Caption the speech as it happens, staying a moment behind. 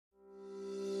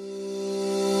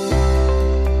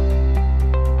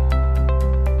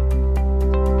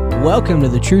Welcome to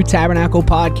the True Tabernacle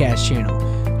Podcast channel.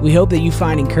 We hope that you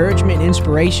find encouragement and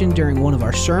inspiration during one of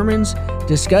our sermons,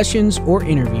 discussions, or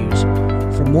interviews.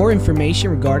 For more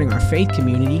information regarding our faith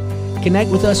community,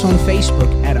 connect with us on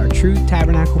Facebook at our True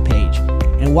Tabernacle page.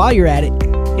 And while you're at it,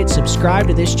 hit subscribe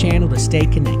to this channel to stay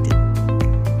connected.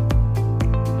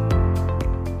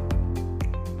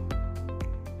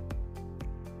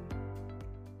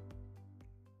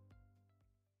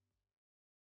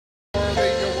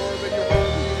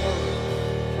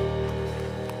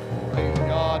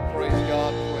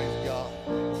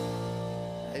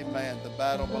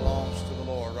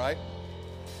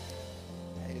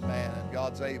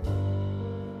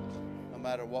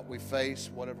 We face,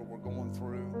 whatever we're going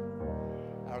through,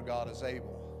 our God is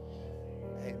able,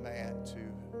 amen,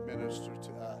 to minister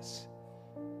to us.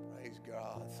 Praise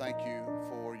God. Thank you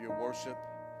for your worship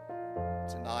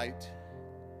tonight.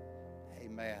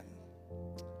 Amen.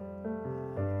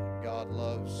 God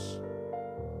loves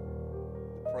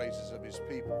the praises of his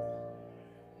people.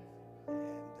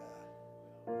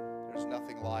 And there's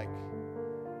nothing like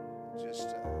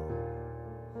just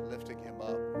lifting him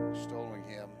up, extolling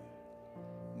him,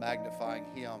 magnifying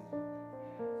him.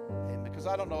 And because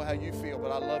I don't know how you feel,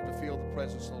 but I love to feel the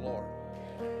presence of the Lord.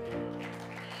 I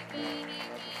love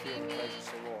to feel the presence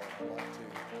of the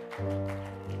Lord.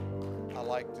 I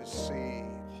like to see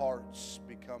hearts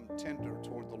become tender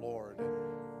toward the Lord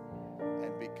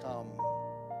and become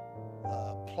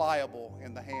pliable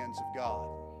in the hands of God.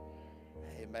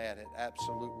 Amen. It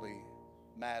absolutely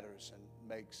matters and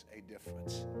makes a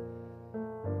difference.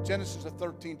 Genesis, the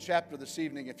 13th chapter this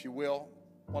evening, if you will.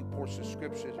 One portion of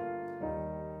Scripture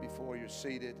before you're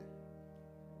seated.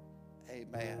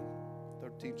 Amen.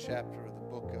 13th chapter of the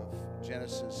book of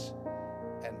Genesis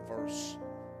and verse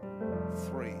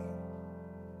 3.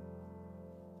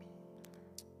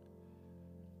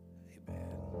 Amen.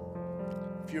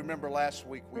 If you remember last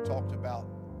week, we talked about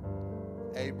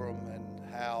Abram and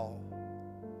how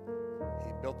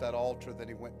he built that altar, then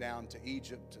he went down to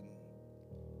Egypt,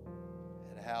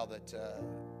 and how that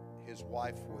his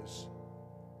wife was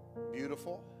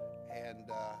beautiful,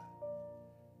 and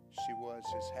she was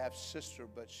his half-sister,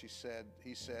 but he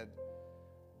said,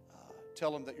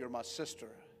 tell him that you're my sister,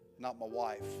 not my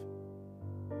wife,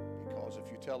 because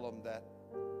if you tell them that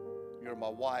you're my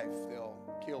wife, they'll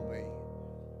kill me.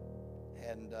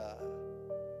 And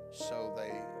so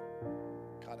they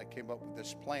kind of came up with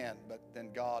this plan, but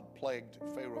then God plagued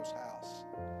Pharaoh's house,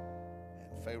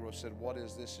 and Pharaoh said, what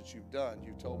is this that you've done?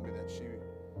 You told me that she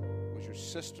was your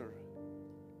sister,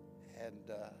 and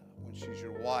when she's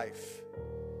your wife.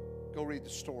 Go read the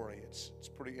story. It's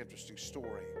a pretty interesting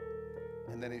story.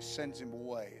 And then he sends him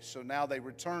away. So now they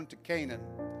return to Canaan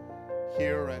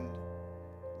here, and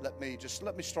let me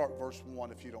start verse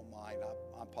 1 if you don't mind.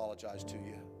 I apologize to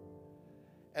you.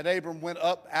 And Abram went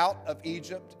up out of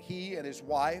Egypt, he and his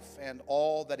wife and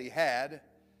all that he had,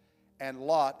 and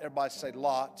Lot, everybody say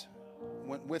Lot,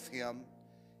 went with him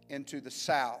into the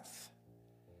south.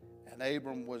 And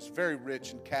Abram was very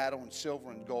rich in cattle and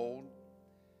silver and gold.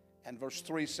 And verse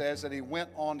 3 says that he went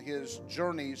on his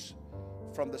journeys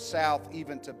from the south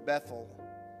even to Bethel,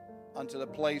 unto the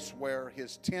place where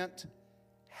his tent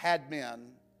had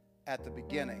been at the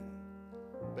beginning,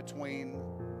 between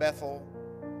Bethel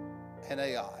and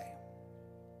Ai.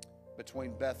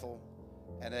 Between Bethel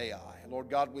and Ai. Lord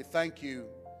God, we thank you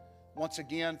once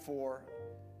again for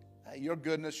your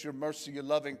goodness, your mercy, your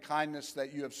loving kindness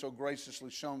that you have so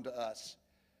graciously shown to us.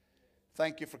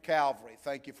 Thank you for Calvary.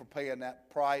 Thank you for paying that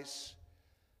price.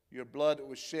 Your blood that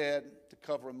was shed to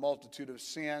cover a multitude of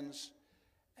sins.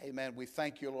 Amen. We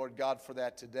thank you, Lord God, for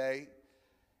that today.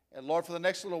 And Lord, for the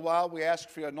next little while, we ask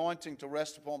for your anointing to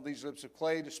rest upon these lips of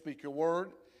clay to speak your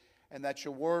word, and that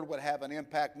your word would have an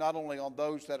impact not only on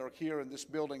those that are here in this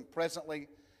building presently,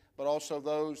 but also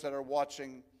those that are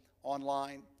watching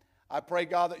online. I pray,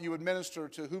 God, that you would minister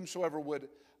to whomsoever would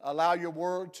allow your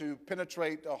word to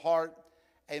penetrate the heart.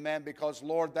 Amen. Because,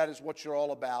 Lord, that is what you're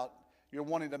all about. You're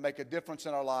wanting to make a difference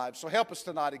in our lives. So help us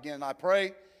tonight again, I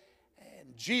pray.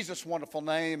 In Jesus' wonderful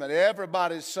name. And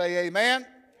everybody say amen. Amen.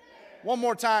 One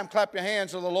more time, clap your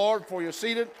hands to the Lord before you're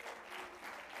seated.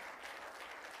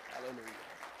 Hallelujah.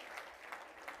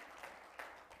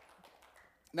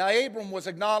 Now, Abram was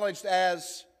acknowledged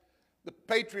as the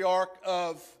patriarch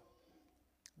of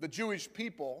the Jewish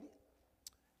people,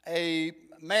 a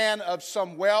man of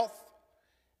some wealth,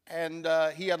 and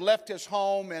he had left his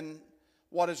home in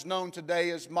what is known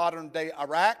today as modern-day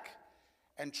Iraq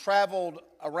and traveled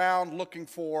around looking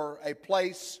for a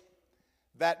place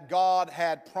that God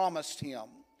had promised him.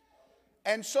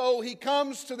 And so he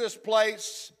comes to this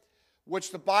place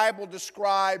which the Bible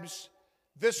describes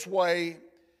this way.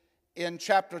 in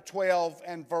chapter 12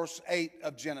 and verse 8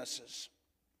 of Genesis.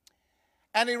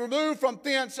 And he removed from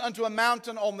thence unto a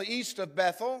mountain on the east of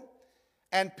Bethel,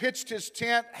 and pitched his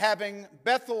tent, having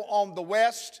Bethel on the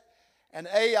west and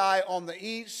Ai on the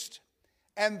east.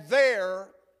 And there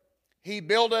he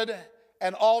builded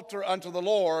an altar unto the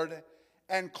Lord,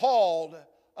 and called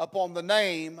upon the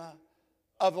name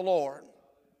of the Lord.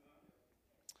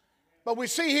 But we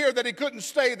see here that he couldn't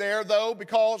stay there, though,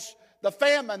 because the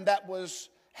famine that was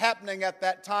happening at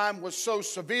that time was so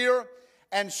severe.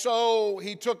 And so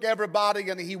he took everybody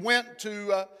and he went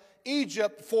to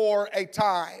Egypt for a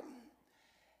time.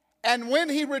 And when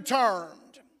he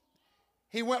returned,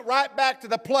 he went right back to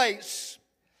the place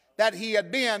that he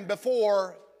had been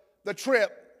before the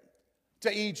trip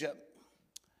to Egypt.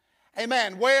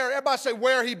 Amen. Where, everybody say,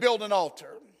 where he built an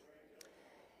altar.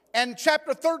 And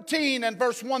chapter 13 and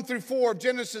verse 1 through 4 of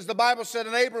Genesis, the Bible said,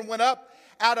 and Abram went up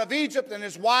out of Egypt, and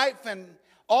his wife and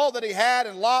all that he had,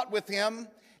 and Lot with him,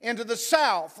 into the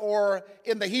south, or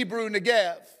in the Hebrew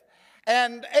Negev.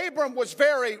 And Abram was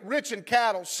very rich in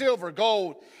cattle, silver,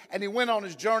 gold, and he went on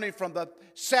his journey from the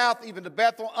south even to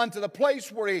Bethel, unto the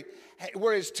place where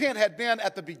his tent had been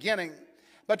at the beginning,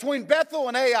 between Bethel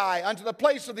and Ai, unto the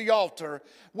place of the altar,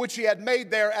 which he had made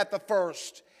there at the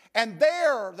first. And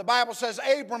there, the Bible says,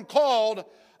 Abram called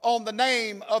on the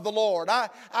name of the Lord.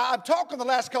 I'm talking the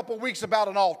last couple of weeks about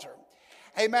an altar.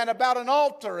 Amen, about an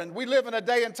altar. And we live in a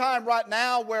day and time right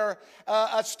now where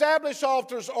established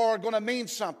altars are going to mean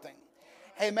something.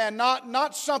 Amen,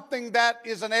 not something that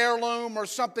is an heirloom or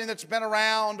something that's been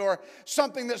around or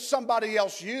something that somebody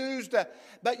else used,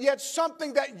 but yet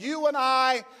something that you and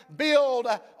I build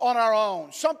on our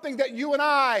own. Something that you and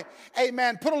I,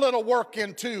 amen, put a little work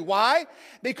into. Why?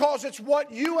 Because it's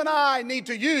what you and I need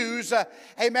to use,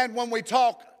 amen, when we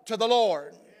talk to the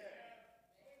Lord.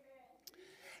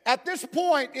 At this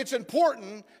point, it's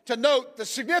important to note the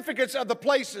significance of the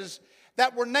places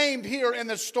that were named here in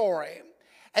this story.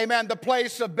 Amen. The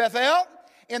place of Bethel,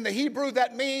 in the Hebrew,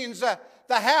 that means the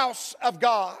house of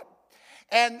God.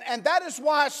 And that is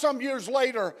why some years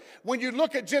later, when you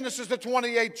look at Genesis, the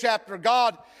 28th chapter,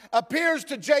 God appears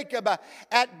to Jacob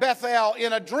at Bethel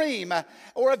in a dream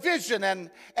or a vision. And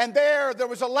there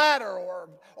was a ladder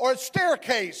or a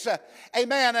staircase.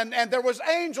 Amen. And there was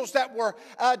angels that were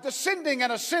descending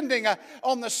and ascending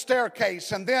on the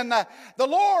staircase. And then the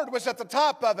Lord was at the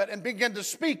top of it and began to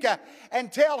speak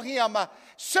and tell him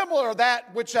similar to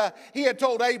that which he had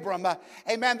told Abram.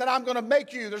 Amen. That I'm going to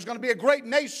make you. There's going to be a great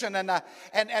nation and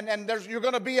you're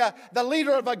going to be the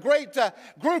leader of a great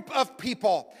group of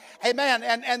people. Amen.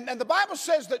 And the Bible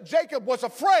says that Jacob was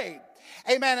afraid.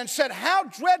 Amen. And said, how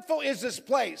dreadful is this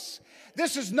place?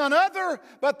 This is none other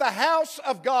but the house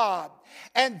of God.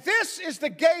 And this is the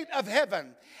gate of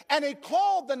heaven. And he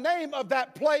called the name of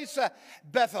that place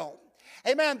Bethel.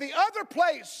 Amen. The other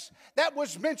place that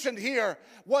was mentioned here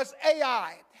was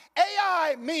Ai.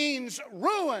 Ai means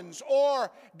ruins or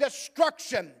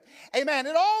destruction. Amen.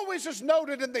 It always is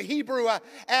noted in the Hebrew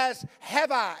as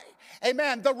Hevi.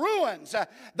 Amen. The ruins.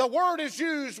 The word is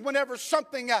used whenever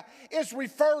something is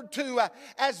referred to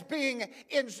as being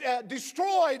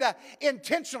destroyed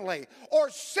intentionally or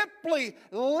simply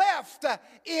left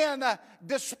in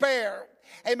despair.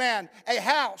 Amen. A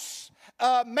house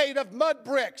made of mud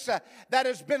bricks that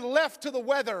has been left to the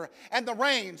weather and the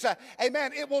rains.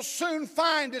 Amen. It will soon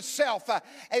find itself.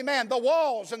 Amen. The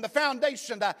walls and the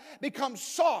foundation become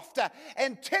soft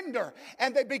and tender,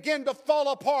 and they begin to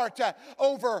fall apart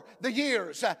over the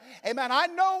years. Amen. I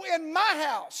know in my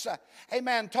house,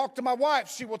 amen, talk to my wife,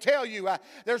 she will tell you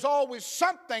there's always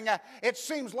something, it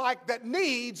seems like, that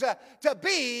needs to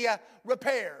be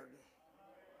repaired.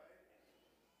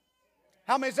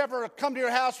 How many's ever come to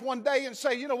your house one day and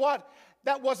say, you know what,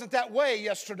 that wasn't that way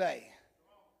yesterday?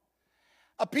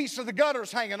 A piece of the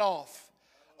gutter's hanging off,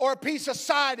 or a piece of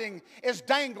siding is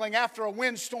dangling after a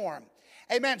windstorm.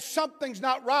 Amen. Something's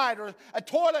not right, or a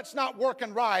toilet's not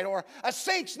working right, or a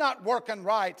sink's not working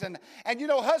right. And you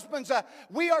know, husbands,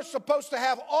 we are supposed to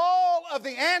have all of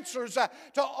the answers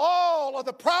to all of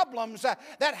the problems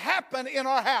that happen in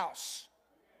our house.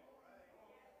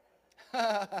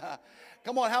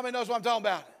 Come on, how many knows what I'm talking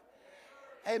about?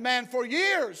 Amen. For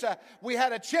years, we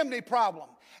had a chimney problem,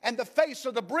 and the face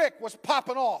of the brick was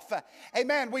popping off.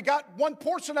 Amen. We got one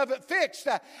portion of it fixed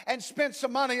and spent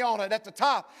some money on it at the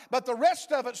top, but the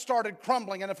rest of it started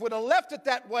crumbling. And if we'd have left it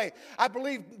that way, I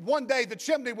believe one day the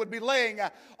chimney would be laying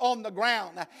on the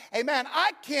ground. Amen.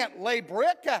 I can't lay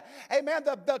brick. Amen.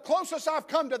 The closest I've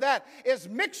come to that is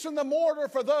mixing the mortar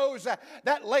for those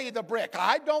that lay the brick.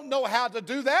 I don't know how to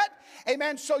do that.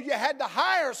 Amen. So you had to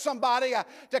hire somebody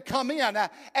to come in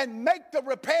and make the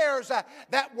repairs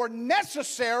that were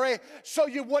necessary so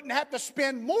you wouldn't have to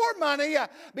spend more money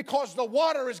because the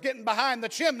water is getting behind the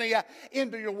chimney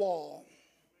into your wall.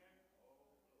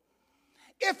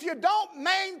 If you don't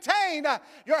maintain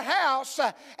your house,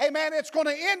 amen, it's going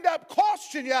to end up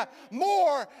costing you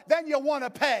more than you want to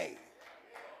pay.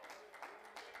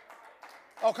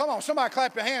 Oh, come on, somebody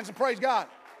clap your hands and praise God.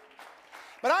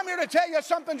 But I'm here to tell you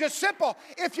something just simple.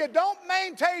 If you don't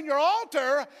maintain your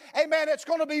altar, amen, it's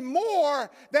going to be more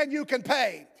than you can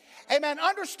pay. Amen.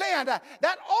 Understand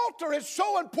that altar is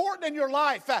so important in your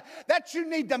life that you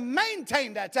need to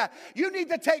maintain it. You need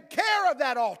to take care of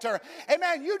that altar.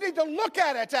 Amen. You need to look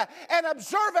at it and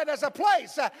observe it as a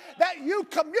place that you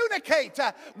communicate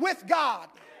with God.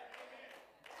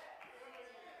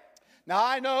 Now,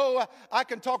 I know I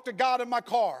can talk to God in my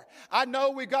car. I know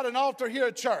we've got an altar here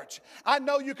at church. I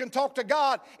know you can talk to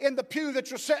God in the pew that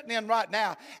you're sitting in right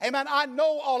now. Amen. I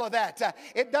know all of that.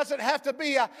 It doesn't have to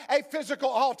be a physical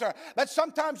altar. But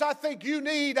sometimes I think you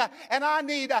need and I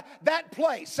need that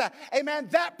place. Amen.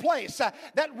 That place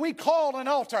that we call an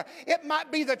altar. It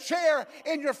might be the chair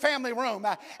in your family room.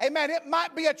 Amen. It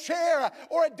might be a chair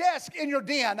or a desk in your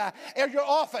den or your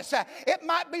office. It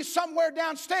might be somewhere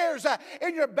downstairs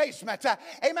in your basement.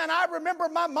 Amen. I remember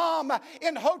my mom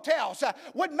in hotels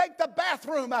would make the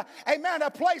bathroom, amen, a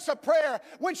place of prayer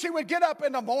when she would get up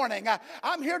in the morning.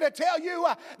 I'm here to tell you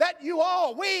that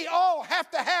we all have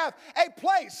to have a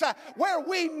place where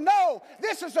we know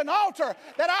this is an altar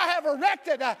that I have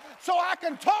erected so I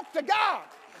can talk to God.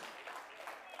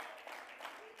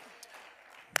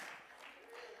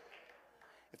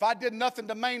 If I did nothing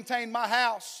to maintain my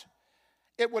house,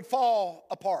 it would fall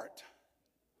apart.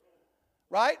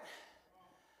 Right?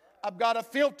 I've got a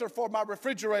filter for my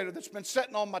refrigerator that's been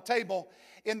sitting on my table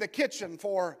in the kitchen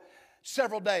for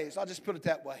several days. I'll just put it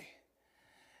that way.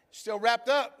 Still wrapped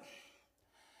up.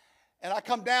 And I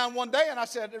come down one day and I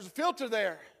said, there's a filter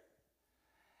there.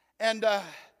 And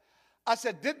I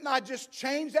said, didn't I just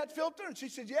change that filter? And she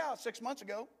said, yeah, 6 months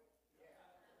ago.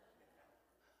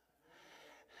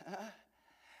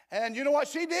 And you know what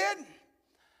she did?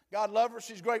 God love her.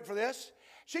 She's great for this.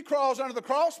 She crawls under the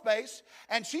crawl space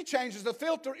and she changes the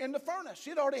filter in the furnace.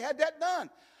 She'd already had that done.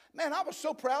 Man, I was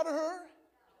so proud of her.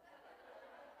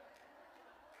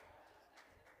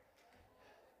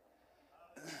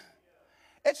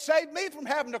 It saved me from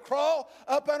having to crawl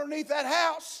up underneath that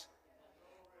house.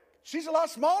 She's a lot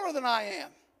smaller than I am.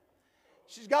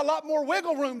 She's got a lot more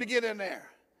wiggle room to get in there.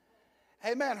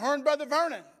 Amen. Her and Brother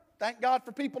Vernon. Thank God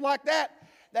for people like that.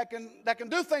 That can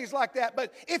do things like that.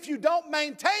 But if you don't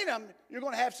maintain them, you're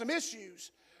going to have some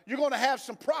issues. You're going to have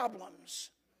some problems.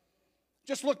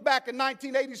 Just look back in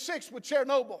 1986 with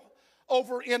Chernobyl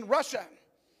over in Russia.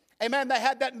 Amen. They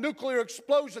had that nuclear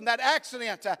explosion, that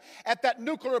accident at that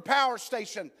nuclear power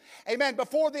station. Amen.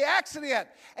 Before the accident,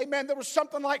 amen, there was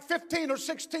something like 15 or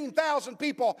 16,000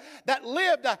 people that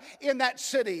lived in that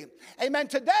city. Amen.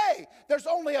 Today, there's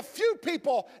only a few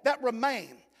people that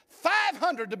remain.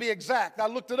 500 to be exact. I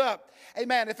looked it up.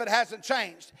 Amen. If it hasn't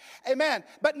changed. Amen.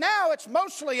 But now it's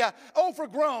mostly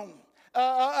overgrown,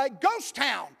 a ghost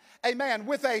town. Amen.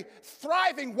 With a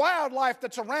thriving wildlife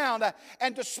that's around.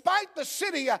 And despite the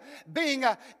city being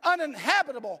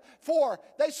uninhabitable for,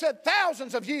 they said,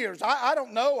 thousands of years. I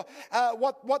don't know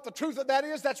what the truth of that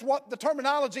is. That's what the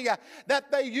terminology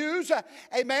that they use.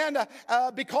 Amen.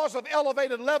 Because of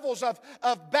elevated levels of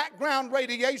background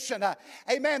radiation.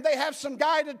 Amen. They have some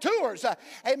guided tours.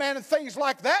 Amen. And things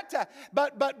like that.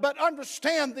 But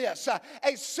understand this.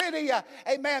 A city,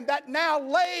 amen, that now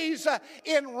lays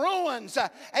in ruins.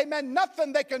 Amen.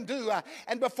 Nothing they can do.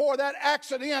 And before that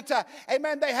accident,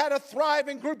 amen, they had a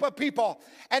thriving group of people.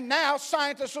 And now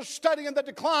scientists are studying the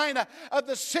decline of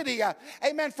the city,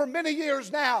 amen, for many years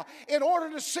now in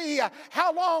order to see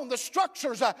how long the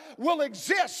structures will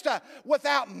exist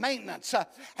without maintenance.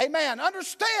 Amen.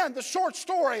 Understand the short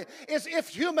story is if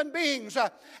human beings,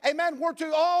 amen, were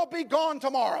to all be gone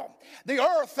tomorrow, the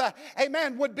earth,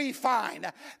 amen, would be fine.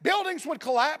 Buildings would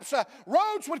collapse,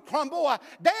 roads would crumble,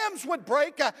 dams would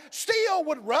break, steel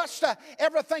would rust,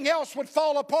 everything else would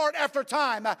fall apart after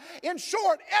time. In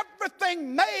short,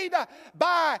 everything made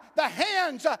by the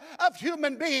hands of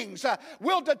human beings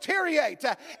will deteriorate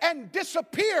and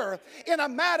disappear in a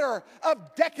matter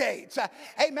of decades.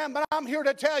 Amen. But I'm here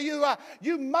to tell you,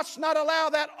 you must not allow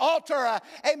that altar,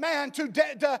 amen,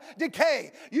 to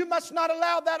decay. You must not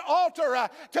allow that altar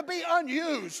to be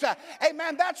unused.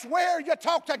 Amen. That's where you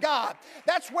talk to God.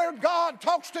 That's where God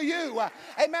talks to you.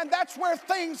 Amen. That's where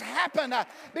things things happen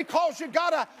because you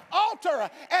got an altar,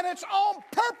 and it's on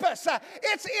purpose.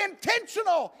 It's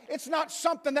intentional. It's not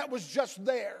something that was just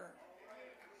there.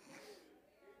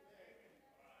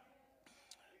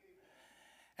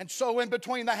 And so in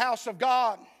between the house of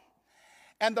God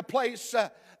and the place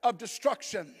of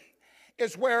destruction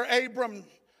is where Abram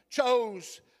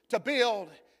chose to build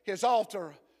his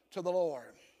altar to the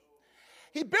Lord.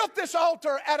 He built this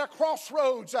altar at a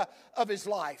crossroads of his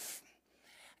life.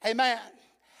 Amen.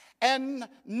 And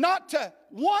not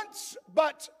once,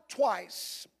 but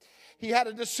twice. He had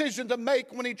a decision to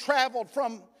make when he traveled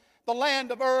from the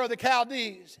land of Ur of the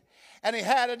Chaldees. And he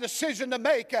had a decision to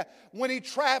make when he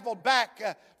traveled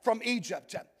back from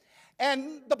Egypt.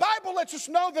 And the Bible lets us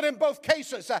know that in both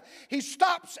cases, he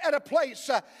stops at a place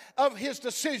of his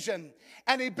decision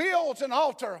and he builds an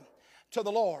altar to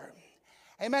the Lord.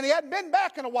 Amen. He hadn't been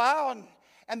back in a while,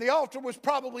 and the altar was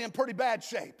probably in pretty bad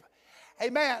shape.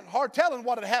 Amen. Hard telling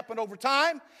what had happened over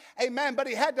time. Amen. But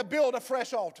he had to build a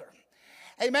fresh altar.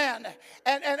 Amen.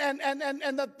 And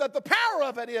the power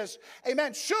of it is,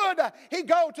 amen, should he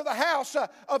go to the house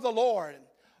of the Lord?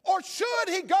 Or should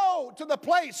he go to the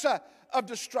place of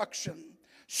destruction?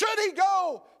 Should he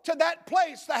go to that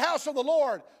place, the house of the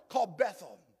Lord, called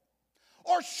Bethel?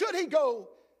 Or should he go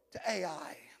to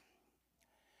Ai?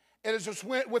 It is just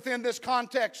within this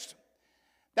context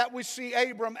that we see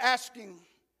Abram asking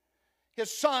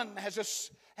his son, his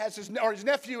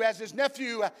nephew, as his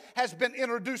nephew has been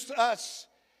introduced to us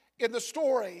in the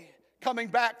story coming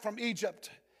back from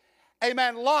Egypt.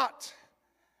 Amen. Lot,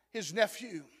 his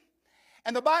nephew.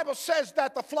 And the Bible says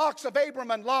that the flocks of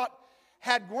Abram and Lot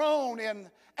had grown in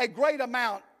a great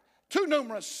amount, too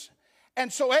numerous.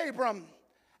 And so Abram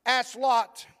asked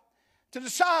Lot to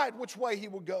decide which way he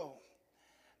would go.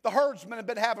 The herdsmen had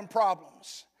been having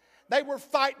problems. They were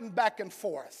fighting back and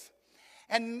forth.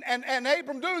 And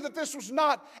Abram knew that this was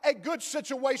not a good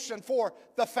situation for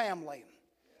the family.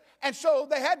 And so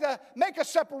they had to make a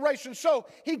separation. So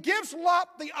he gives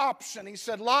Lot the option. He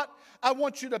said, Lot, I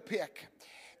want you to pick.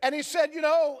 And he said, you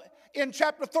know, in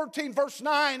chapter 13, verse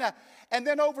 9, and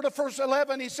then over to verse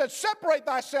 11, he said, separate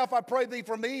thyself, I pray thee,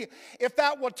 from me. If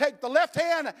thou wilt take the left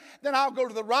hand, then I'll go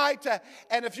to the right.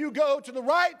 And if you go to the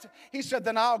right, he said,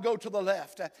 then I'll go to the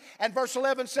left. And verse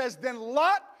 11 says, then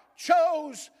Lot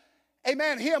chose,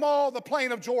 amen, him all the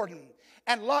plain of Jordan.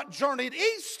 And Lot journeyed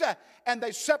east, and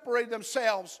they separated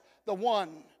themselves, the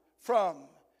one from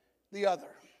the other.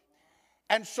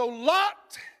 And so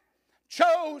Lot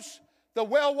chose the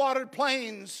well-watered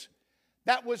plains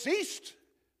that was east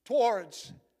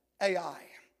towards Ai.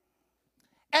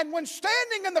 And when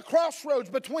standing in the crossroads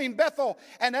between Bethel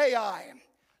and Ai,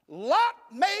 Lot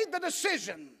made the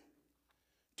decision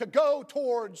to go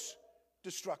towards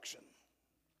destruction.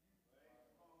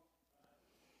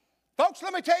 Folks,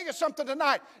 let me tell you something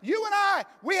tonight. You and I,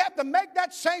 we have to make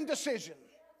that same decision.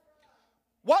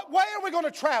 What way are we going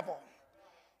to travel?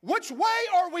 Which way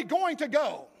are we going to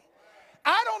go?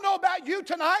 I don't know about you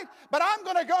tonight, but I'm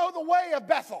going to go the way of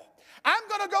Bethel. I'm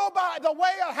going to go by the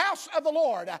way of the house of the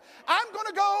Lord. I'm going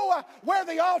to go where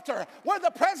the altar, where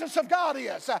the presence of God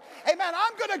is. Amen.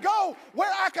 I'm going to go where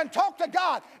I can talk to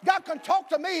God. God can talk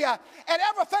to me, and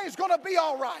everything's going to be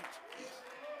all right.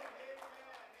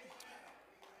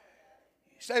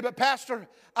 You say, but Pastor,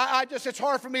 it's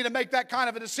hard for me to make that kind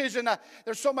of a decision.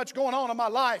 There's so much going on in my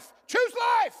life. Choose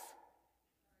life,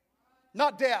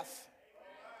 not death.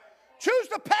 Choose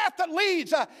the path that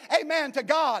leads, amen, to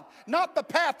God, not the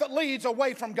path that leads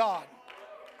away from God.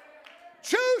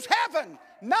 Choose heaven,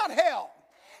 not hell.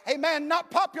 Amen, not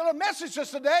popular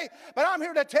messages today, but I'm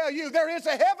here to tell you there is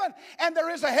a heaven and there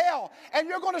is a hell, and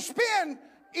you're going to spend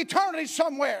eternity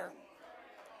somewhere,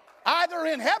 either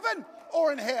in heaven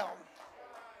or in hell.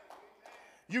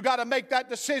 You got to make that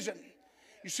decision.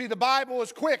 You see, the Bible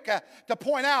is quick to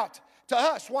point out to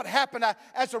us what happened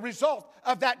as a result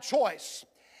of that choice.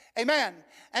 Amen.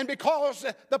 And because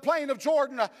the plain of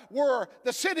Jordan were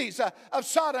the cities of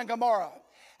Sodom and Gomorrah.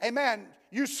 Amen.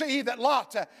 You see that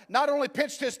Lot not only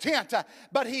pitched his tent,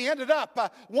 but he ended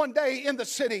up one day in the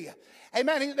city.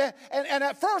 Amen. And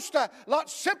at first, Lot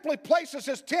simply places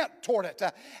his tent toward it.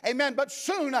 Amen. But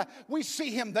soon we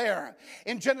see him there.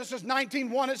 In Genesis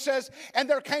 19:1 it says, and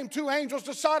there came two angels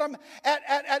to Sodom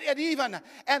at even,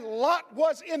 and Lot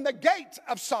was in the gate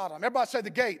of Sodom. Everybody say the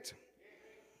gate.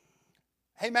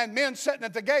 Amen. Men sitting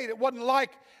at the gate. It wasn't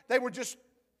like they were just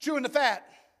chewing the fat.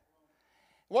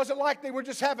 It wasn't like they were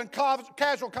just having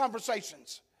casual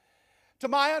conversations. To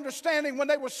my understanding, when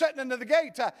they were sitting into the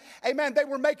gate, amen, they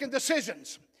were making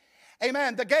decisions.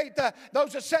 Amen. The gate,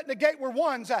 those that sat in the gate were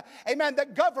ones, amen,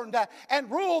 that governed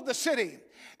and ruled the city.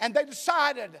 And they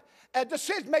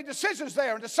made decisions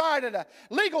there and decided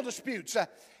legal disputes.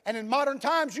 And in modern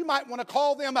times, you might want to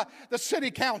call them the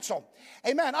city council.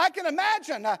 Amen. I can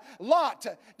imagine Lot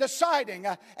deciding,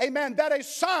 amen, that a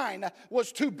sign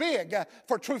was too big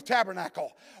for Truth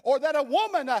Tabernacle, or that a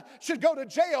woman should go to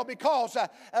jail because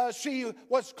she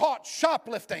was caught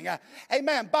shoplifting.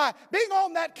 Amen. By being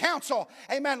on that council,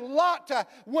 amen, Lot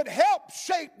would help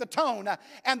shape the tone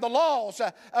and the laws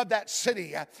of that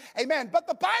city. Amen. But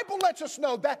the Bible lets us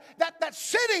know that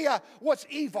city was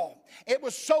evil. It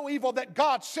was so evil that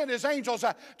God sent his angels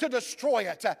to destroy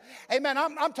it. Amen.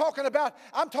 I'm talking about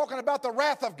the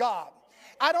wrath of God.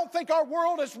 I don't think our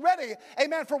world is ready,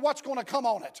 amen, for what's going to come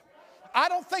on it. I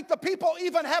don't think the people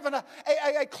even have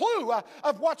a clue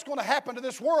of what's going to happen to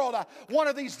this world one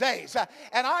of these days.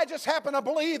 And I just happen to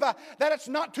believe that it's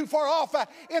not too far off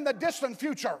in the distant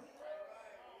future.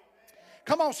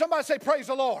 Come on, somebody say praise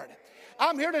the Lord.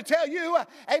 I'm here to tell you,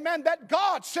 amen, that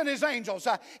God sent his angels.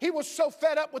 He was so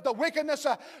fed up with the wickedness,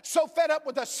 so fed up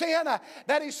with the sin,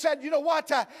 that he said, you know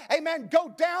what, amen,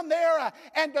 go down there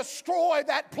and destroy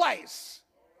that place.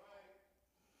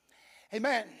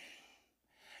 Amen.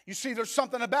 You see, there's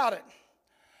something about it.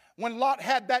 When Lot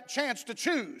had that chance to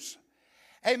choose,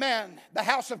 amen, the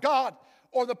house of God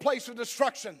or the place of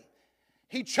destruction,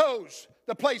 he chose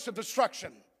the place of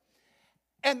destruction.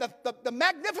 And the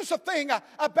magnificent thing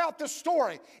about this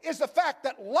story is the fact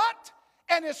that Lot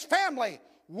and his family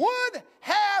would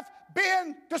have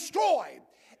been destroyed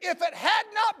if it had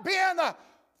not been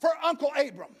for Uncle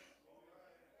Abram.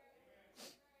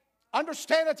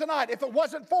 Understand it tonight. If it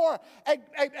wasn't for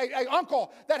a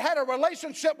uncle that had a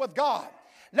relationship with God.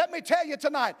 Let me tell you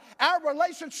tonight, our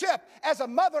relationship as a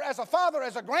mother, as a father,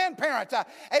 as a grandparent,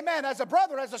 amen, as a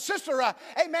brother, as a sister,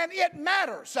 amen, it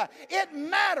matters. It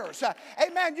matters.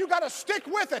 Amen. You got to stick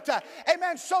with it.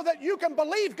 Amen. So that you can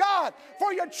believe God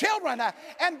for your children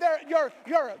and your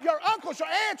uncles, your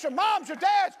aunts, your moms, your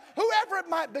dads, whoever it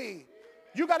might be.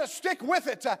 You got to stick with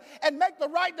it and make the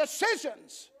right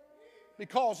decisions,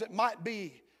 because it might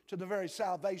be to the very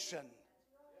salvation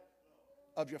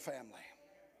of your family.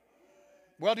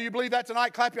 Well, do you believe that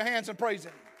tonight? Clap your hands and praise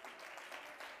him.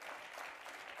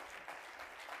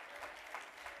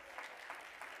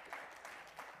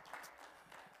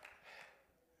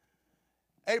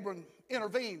 Abram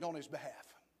intervened on his behalf.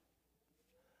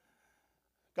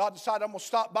 God decided, I'm going to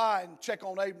stop by and check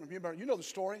on Abram. You know the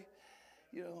story.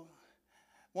 You know,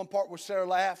 one part where Sarah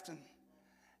laughed, and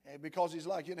because he's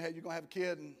like, you're going to have a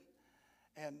kid,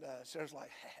 and Sarah's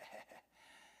like,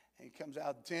 and he comes out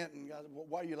of the tent, and God,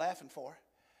 what are you laughing for?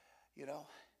 You know,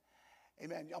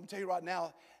 amen. I'm going to tell you right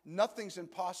now, nothing's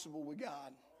impossible with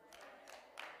God.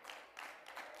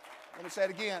 Let me say it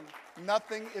again.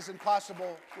 Nothing is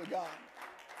impossible with God.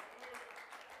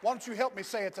 Why don't you help me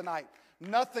say it tonight?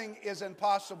 Nothing is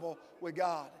impossible with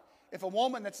God. If a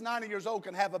woman that's 90 years old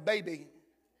can have a baby,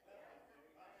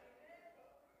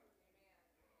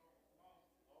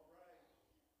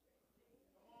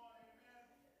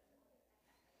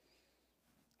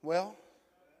 well,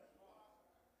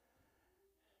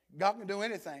 God can do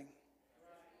anything.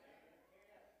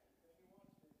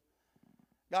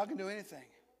 God can do anything.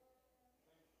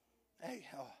 Hey,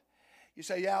 you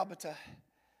say, yeah, but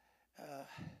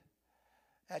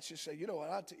that's just you know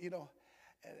what and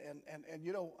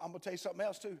you know, I'm gonna tell you something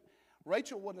else too.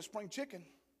 Rachel wasn't a spring chicken.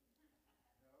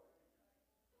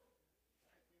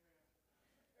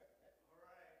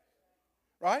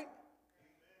 Right?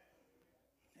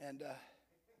 And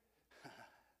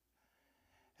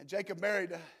Jacob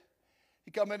married. He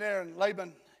come in there, and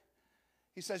Laban,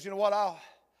 he says, you know what, I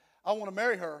want to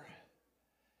marry her.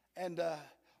 And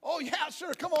oh yeah,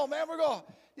 sure, come on, man, we're going.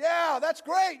 Yeah, that's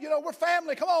great. You know, we're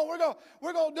family. Come on,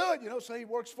 we're going to do it. You know, so he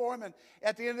works for him, and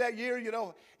at the end of that year, you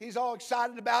know, he's all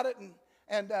excited about it,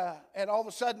 and all of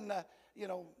a sudden, you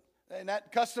know, in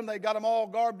that custom, they got them all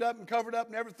garbed up and covered up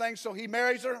and everything. So he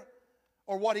marries her,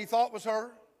 or what he thought was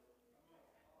her.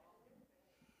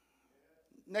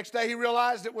 Next day, he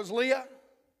realized it was Leah.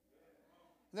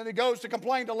 And then he goes to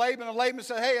complain to Laban, and Laban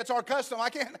said, hey, it's our custom. I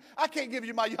can't give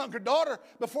you my younger daughter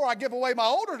before I give away my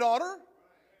older daughter.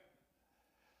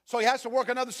 So he has to work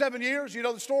another 7 years. You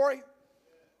know the story.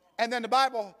 And then the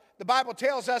Bible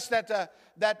tells us that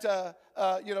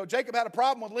you know, Jacob had a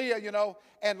problem with Leah, you know,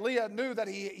 and Leah knew that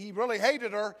he really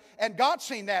hated her, and God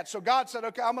seen that. So God said,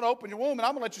 okay, I'm going to open your womb, and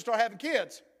I'm going to let you start having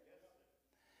kids.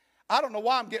 I don't know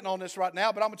why I'm getting on this right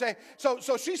now, but I'm going to tell you.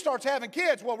 So she starts having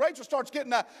kids. Well, Rachel starts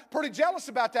getting pretty jealous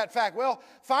about that fact. Well,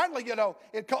 finally,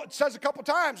 it says a couple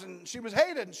times, and she was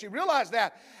hated, and she realized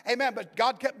that. Amen. But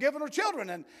God kept giving her children.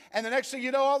 And the next thing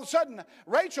you know, all of a sudden,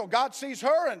 Rachel, God sees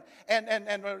her, and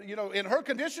in her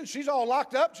condition, she's all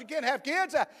locked up. She can't have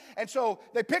kids. And so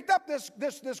they picked up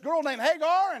this girl named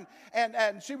Hagar,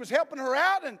 and she was helping her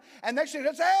out. And next thing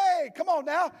they say, hey, come on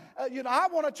now. I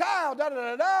want a child,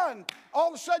 da-da-da-da. And all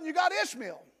of a sudden, you got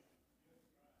Ishmael.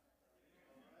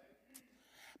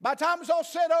 By the time it's all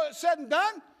said and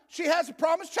done, she has a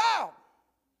promised child.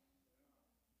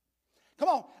 Come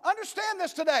on, understand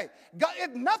this today.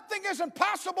 Nothing is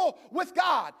impossible with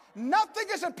God. Nothing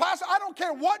is impossible. I don't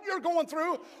care what you're going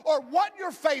through or what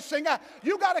you're facing.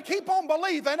 You got to keep on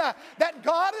believing that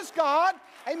God is God.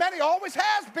 Amen. He always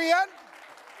has been.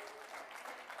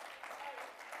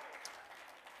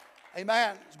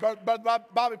 Amen. Brother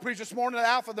Bobby preached this morning, the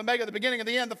Alpha, the Omega, the beginning and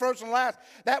the end, the first and the last,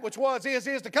 that which was, is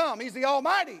to come. He's the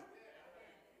Almighty.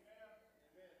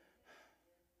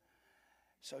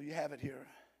 So you have it here.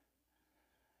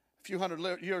 A few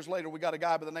hundred years later, we got a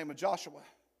guy by the name of Joshua.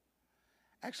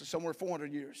 Actually, somewhere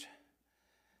 400 years.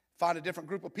 Find a different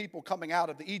group of people coming out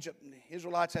of Egypt. And the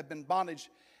Israelites have been in bondage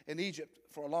in Egypt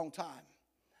for a long time.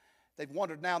 They've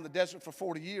wandered now in the desert for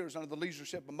 40 years under the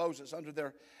leadership of Moses, under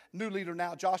their new leader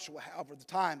now, Joshua. However, the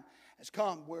time has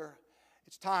come where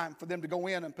it's time for them to go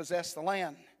in and possess the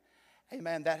land.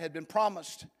 Amen. That had been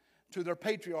promised to their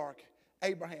patriarch,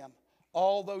 Abraham,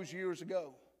 all those years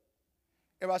ago.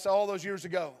 Everybody say, all those years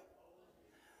ago.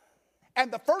 And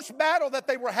the first battle that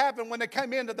they were having when they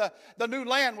came into the new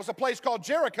land was a place called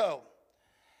Jericho.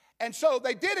 And so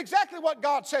they did exactly what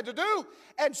God said to do.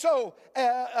 And so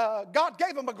God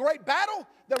gave them a great battle.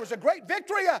 There was a great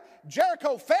victory.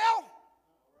 Jericho fell.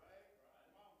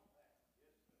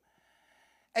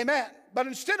 Amen. But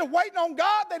instead of waiting on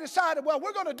God, they decided, well,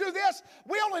 we're going to do this.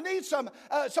 We only need some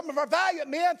of our valiant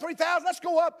men, 3,000. Let's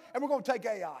go up and we're going to take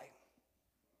Ai.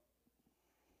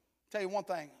 Tell you one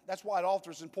thing. That's why an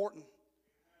altar is important.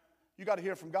 You got to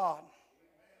hear from God.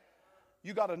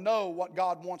 You got to know what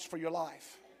God wants for your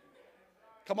life.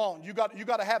 Come on, you got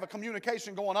to have a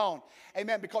communication going on.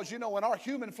 Amen. Because in our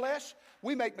human flesh,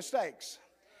 we make mistakes.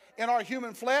 In our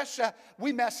human flesh,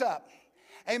 we mess up.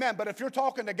 Amen. But if you're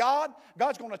talking to God,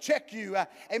 God's going to check you.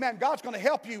 Amen. God's going to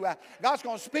help you. God's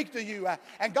going to speak to you.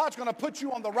 And God's going to put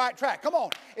you on the right track. Come on.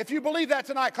 If you believe that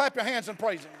tonight, clap your hands and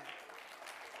praise Him.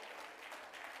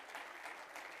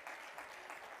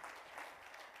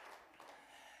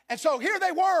 And so here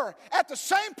they were at the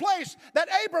same place that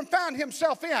Abram found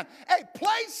himself in, a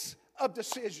place of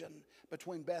decision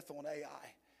between Bethel and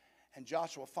Ai. And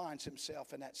Joshua finds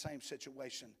himself in that same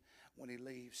situation when he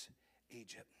leaves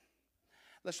Egypt.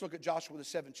 Let's look at Joshua, the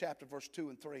 7th chapter, verse 2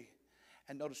 and 3,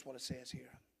 and notice what it says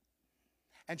here.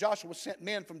 And Joshua sent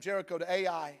men from Jericho to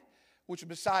Ai, which is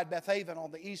beside Bethaven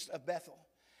on the east of Bethel,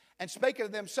 and spake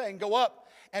unto them, saying, go up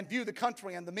and view the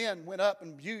country. And the men went up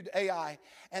and viewed Ai.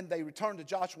 And they returned to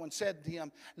Joshua and said to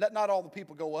him, let not all the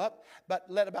people go up, but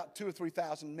let about 2,000 or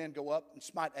 3,000 men go up and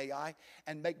smite Ai,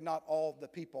 and make not all the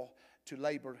people to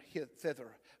labor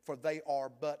thither, for they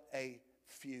are but a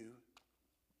few.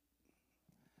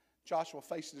 Joshua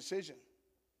faced a decision.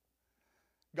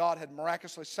 God had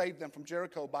miraculously saved them from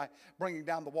Jericho by bringing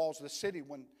down the walls of the city.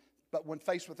 But when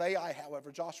faced with Ai,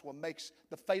 however, Joshua makes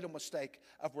the fatal mistake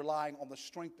of relying on the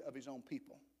strength of his own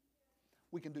people.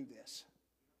 We can do this.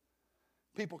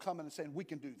 People coming and saying, we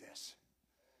can do this.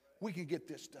 We can get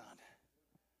this done.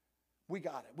 We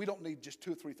got it. We don't need just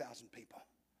 2,000 or 3,000 people.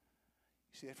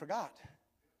 You see, they forgot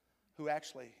who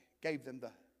actually gave them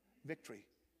the victory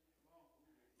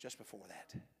just before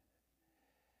that.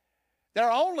 There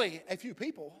are only a few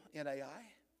people in Ai.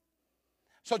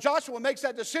 So Joshua makes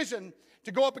that decision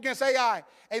to go up against Ai.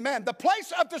 Amen. The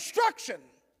place of destruction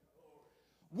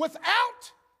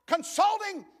without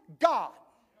consulting God.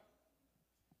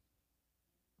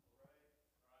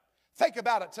 Think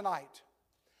about it tonight.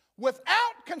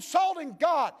 Without consulting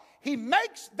God, he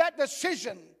makes that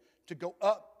decision to go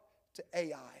up to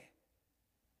Ai,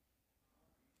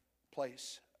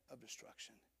 place of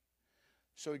destruction.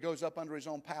 So he goes up under his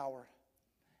own power.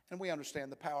 And we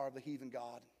understand the power of the heathen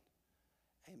god.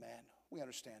 Amen. We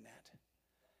understand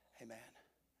that. Amen.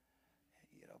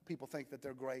 People think that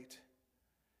they're great.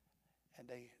 And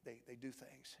they do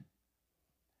things.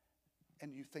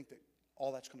 And you think that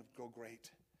all that's going to go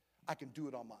great. I can do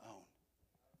it on my own.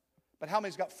 But how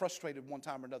many's got frustrated one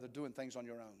time or another doing things on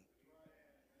your own?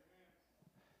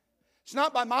 It's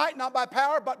not by might, not by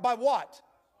power, but by what?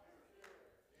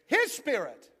 His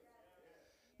Spirit.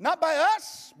 Not by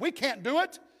us. We can't do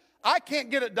it. I can't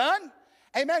get it done.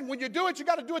 Amen. When you do it, you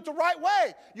got to do it the right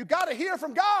way. You got to hear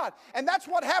from God. And that's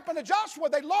what happened to Joshua.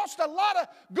 They lost a lot of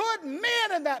good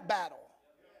men in that battle.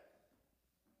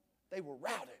 They were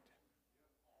routed.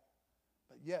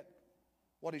 But yet,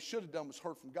 what he should have done was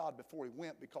heard from God before he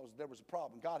went, because there was a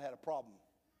problem. God had a problem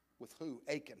with who?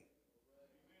 Achan.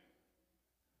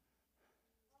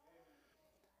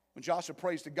 When Joshua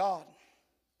prays to God,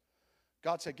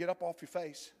 God said, get up off your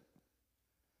face.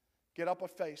 Get up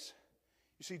off your face.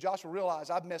 You see, Joshua realized,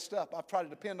 I've messed up. I've tried to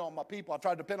depend on my people. I've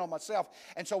tried to depend on myself.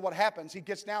 And so what happens? He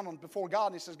gets down before God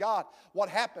and he says, God, what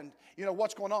happened?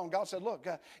 What's going on? God said, look,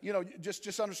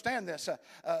 just understand this,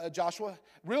 Joshua.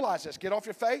 Realize this. Get off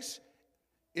your face.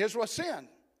 Israel sinned.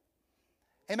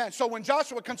 Amen. So when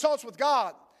Joshua consults with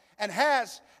God and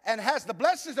has the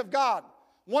blessings of God,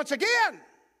 once again,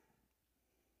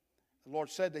 the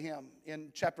Lord said to him in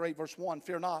chapter 8, verse 1,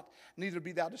 fear not, neither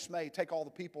be thou dismayed. Take all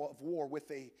the people of war with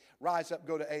thee. Rise up,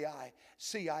 go to Ai.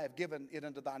 See, I have given it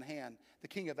into thine hand, the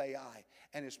king of Ai,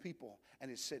 and his people, and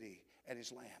his city, and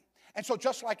his land. And so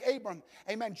just like Abram,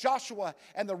 amen, Joshua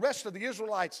and the rest of the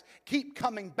Israelites keep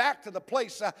coming back to the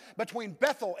place between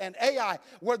Bethel and Ai,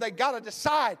 where they got to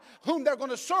decide whom they're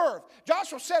going to serve.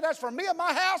 Joshua said, as for me and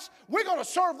my house, we're going to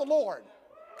serve the Lord.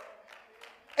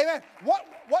 Amen. What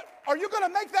are you going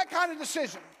to make that kind of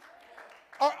decision?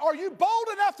 Are you bold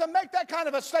enough to make that kind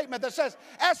of a statement that says,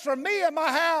 as for me and my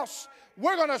house,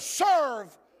 we're going to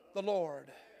serve the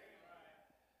Lord?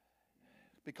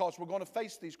 Because we're going to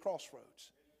face these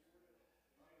crossroads.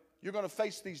 You're going to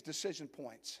face these decision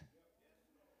points.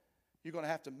 You're going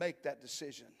to have to make that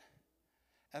decision.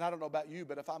 And I don't know about you,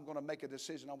 but if I'm going to make a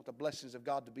decision, I want the blessings of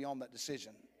God to be on that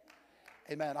decision.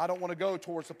 Amen. I don't want to go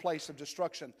towards the place of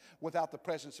destruction without the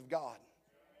presence of God.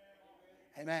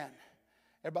 Amen.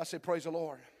 Everybody say, praise the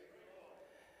Lord.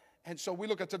 And so we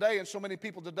look at today, and so many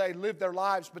people today live their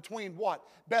lives between what?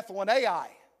 Bethel and Ai.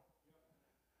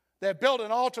 They built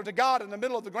an altar to God in the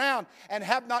middle of the ground and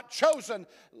have not chosen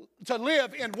to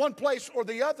live in one place or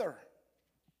the other.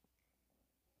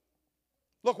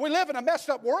 Look, we live in a messed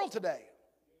up world today.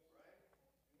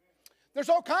 There's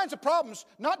all kinds of problems,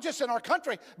 not just in our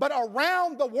country, but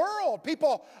around the world.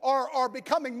 People are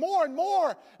becoming more and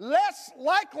more less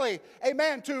likely,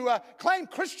 amen, to claim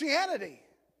Christianity.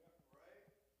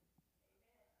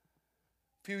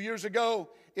 A few years ago,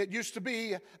 it used to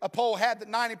be, a poll had that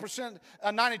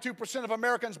 92% of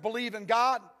Americans believe in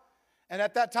God. And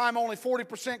at that time, only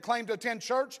 40% claimed to attend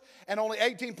church, and only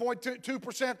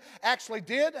 18.2% actually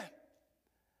did.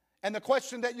 And the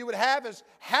question that you would have is,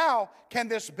 how can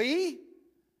this be?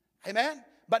 Amen.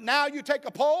 But now you take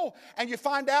a poll and you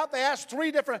find out they asked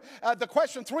the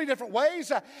question three different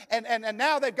ways. And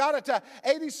now they've got it to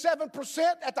 87%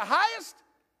 at the highest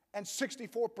and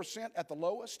 64% at the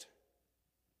lowest.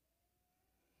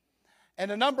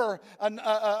 And a number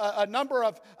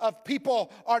of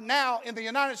people are now in the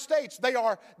United States.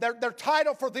 Their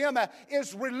title for them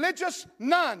is religious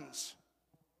nuns.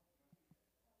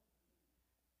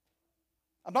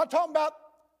 I'm not talking about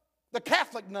the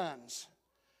Catholic nuns.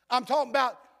 I'm talking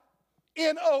about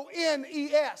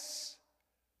N-O-N-E-S,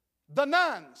 the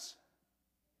nuns.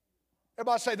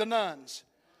 Everybody say the nuns.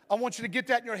 I want you to get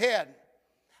that in your head.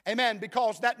 Amen.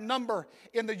 Because that number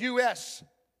in the U.S.,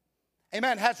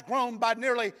 amen, has grown by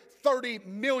nearly 30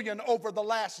 million over the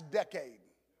last decade.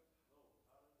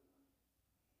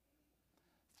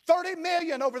 30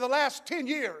 million over the last 10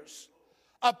 years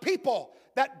of people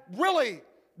that really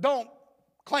don't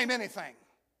claim anything.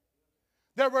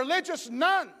 They're religious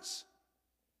nuns.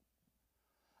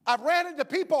 I've ran into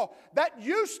people that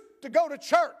used to go to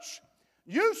church,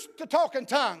 used to talk in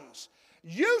tongues,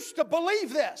 used to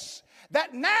believe this,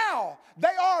 that now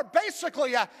they are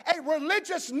basically a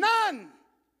religious nun.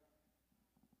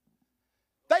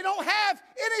 They don't have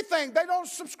anything. They don't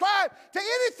subscribe to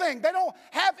anything. They don't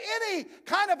have any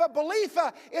kind of a belief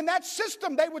in that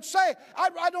system. They would say,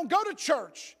 I don't go to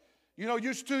church.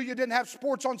 Used to, you didn't have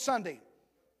sports on Sunday.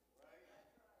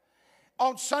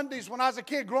 On Sundays, when I was a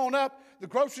kid growing up, the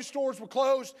grocery stores were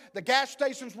closed. The gas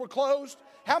stations were closed.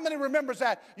 How many remembers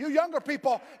that? You younger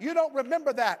people, you don't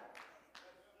remember that.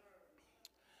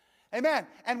 Amen.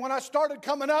 And when I started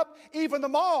coming up, even the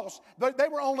malls, they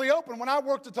were only open. When I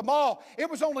worked at the mall, it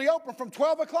was only open from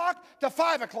 12 o'clock to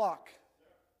 5 o'clock.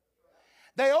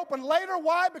 They opened later.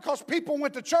 Why? Because people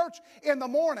went to church in the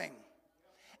morning.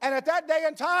 And at that day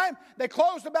and time, they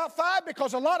closed about 5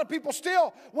 because a lot of people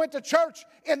still went to church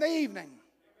in the evening.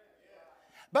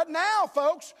 But now,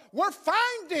 folks, we're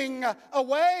finding a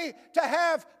way to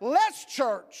have less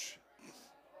church.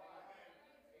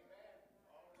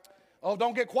 Oh,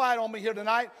 don't get quiet on me here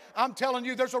tonight. I'm telling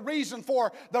you, there's a reason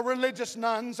for the religious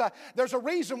nuns. There's a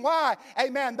reason why,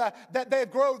 amen, that they've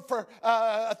grown for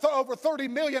over 30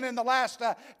 million in the last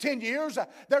 10 years.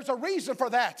 There's a reason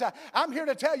for that. I'm here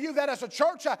to tell you that as a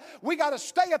church, we got to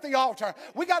stay at the altar.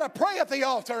 We got to pray at the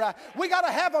altar. We got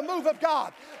to have a move of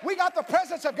God. We got the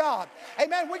presence of God.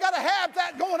 Amen. We got to have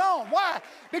that going on. Why?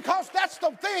 Because that's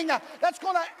the thing that's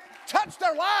going to touch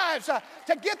their lives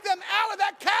to get them out of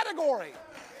that category.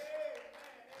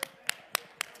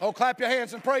 Oh, clap your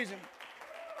hands and praise Him.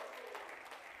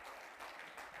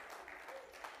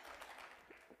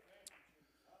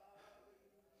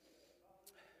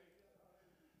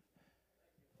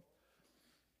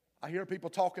 I hear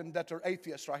people talking that they're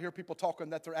atheists, or I hear people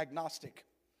talking that they're agnostic.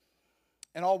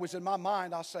 And always in my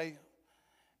mind, I say,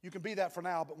 you can be that for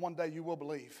now, but one day you will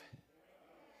believe.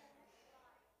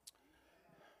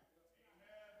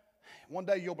 One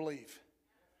day you'll believe.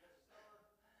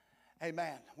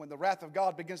 Amen. When the wrath of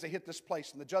God begins to hit this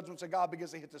place and the judgments of God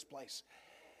begins to hit this place.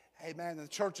 Amen. And the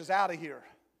church is out of here.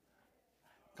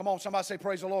 Come on, somebody say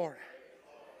praise the Lord.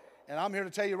 And I'm here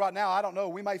to tell you right now, I don't know.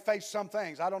 We may face some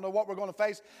things. I don't know what we're going to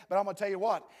face, but I'm going to tell you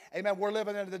what. Amen. We're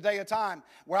living into the day of time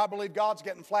where I believe God's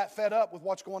getting flat fed up with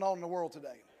what's going on in the world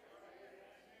today.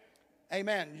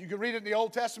 Amen. You can read it in the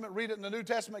Old Testament, read it in the New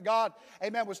Testament. God,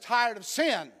 amen, was tired of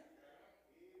sin.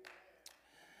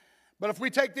 But if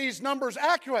we take these numbers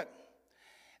accurate,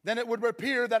 then it would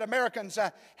appear that Americans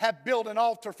have built an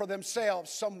altar for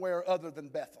themselves somewhere other than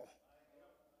Bethel.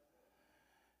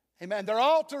 Amen. Their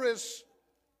altar is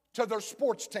to their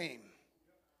sports team.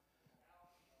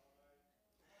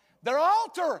 Their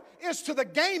altar is to the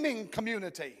gaming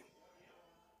community.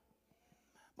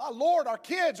 My Lord, our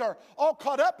kids are all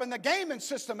caught up in the gaming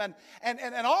system and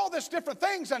all this different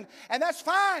things, and that's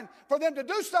fine for them to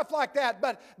do stuff like that.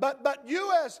 But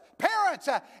you as parents,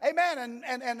 amen,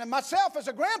 and myself as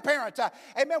a grandparent,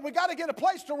 amen, we got to get a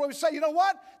place to where we say, you know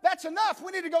what, that's enough.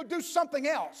 We need to go do something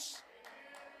else.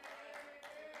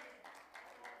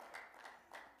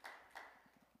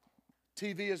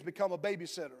 TV has become a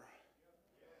babysitter.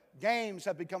 Games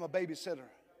have become a babysitter.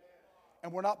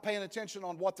 And we're not paying attention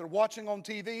on what they're watching on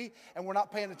TV, and we're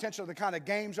not paying attention to the kind of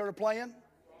games they're playing.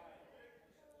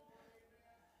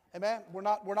 Amen. We're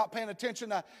not paying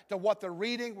attention to what they're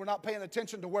reading. We're not paying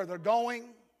attention to where they're going.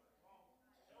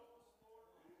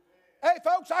 Hey,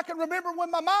 folks, I can remember when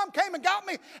my mom came and got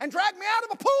me and dragged me out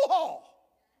of a pool hall.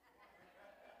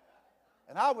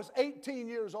 And I was 18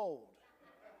 years old.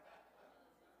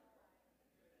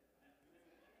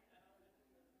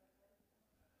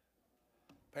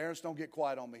 Parents, don't get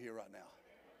quiet on me here right now.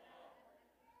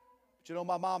 But you know,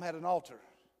 my mom had an altar.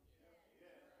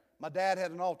 My dad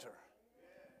had an altar.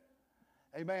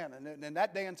 Amen. And in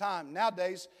that day and time,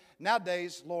 nowadays,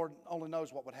 Lord only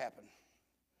knows what would happen.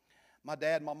 My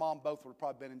dad and my mom both would have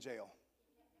probably been in jail.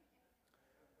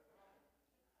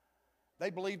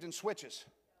 They believed in switches.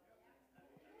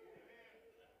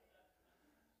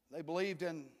 They believed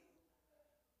in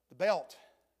the belt.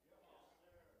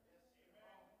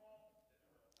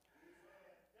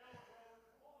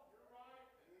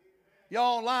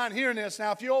 Y'all online hearing this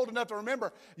now, if you're old enough to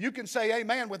remember, you can say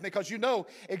amen with me because you know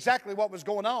exactly what was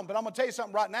going on. But I'm going to tell you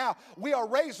something right now. We are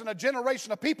raising a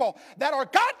generation of people that are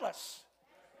godless.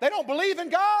 They don't believe in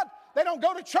God. They don't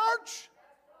go to church.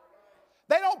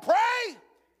 They don't pray.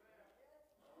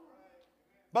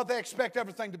 But they expect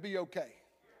everything to be okay.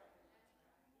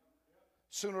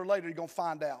 Sooner or later, you're going to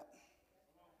find out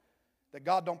that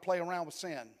God don't play around with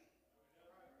sin.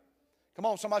 Come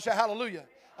on, somebody say hallelujah.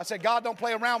 I said, God don't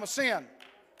play around with sin.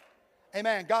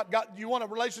 Amen. God, you want a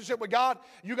relationship with God?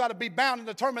 You got to be bound and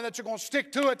determined that you're going to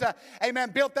stick to it. Amen.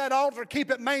 Build that altar,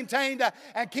 keep it maintained,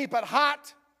 and keep it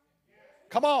hot.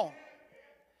 Come on.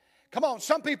 Come on.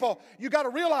 Some people, you got to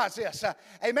realize this.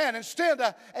 Amen. Instead,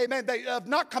 amen, of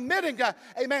not committing,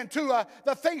 amen, to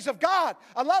the things of God,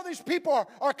 a lot of these people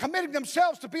are committing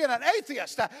themselves to being an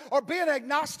atheist or being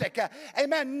agnostic.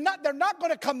 Amen. They're not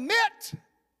going to commit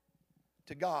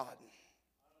to God.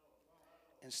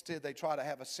 Instead, they try to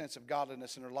have a sense of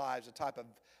godliness in their lives, a type of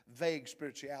vague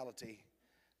spirituality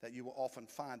that you will often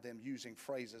find them using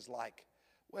phrases like,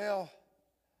 well,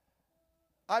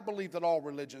 I believe that all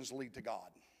religions lead to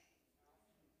God.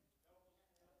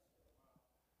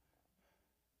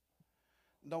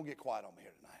 Don't get quiet on me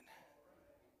here tonight.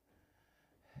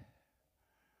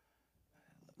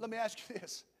 Let me ask you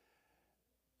this.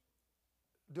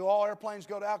 Do all airplanes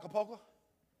go to Acapulco?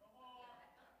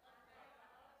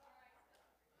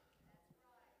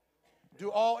 Do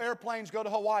all airplanes go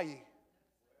to Hawaii?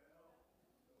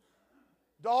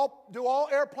 Do all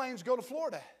airplanes go to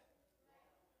Florida?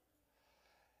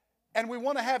 And we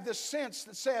want to have this sense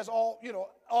that says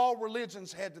all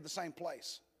religions head to the same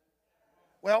place.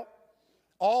 Well,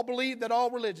 all believe that all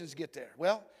religions get there.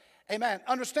 Well, amen.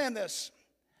 Understand this.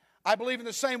 I believe in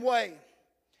the same way.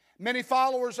 Many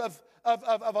followers of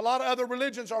a lot of other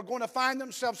religions are going to find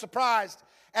themselves surprised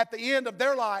at the end of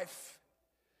their life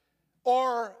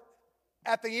or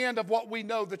at the end of what we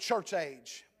know the church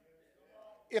age,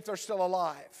 if they're still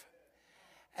alive.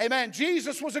 Amen.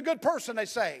 Jesus was a good person, they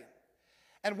say.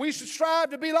 And we should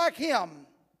strive to be like him.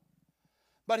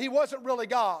 But he wasn't really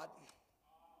God.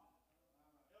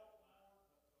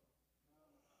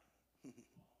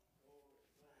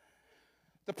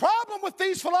 The problem with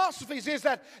these philosophies is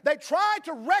that they try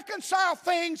to reconcile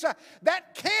things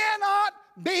that cannot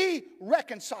be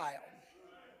reconciled.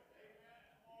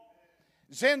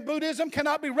 Zen Buddhism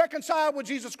cannot be reconciled with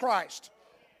Jesus Christ.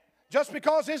 Just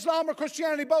because Islam or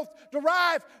Christianity both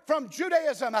derive from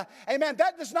Judaism, amen,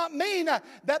 that does not mean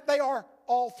that they are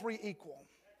all three equal.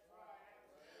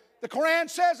 The Quran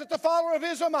says that the follower of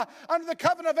Islam under the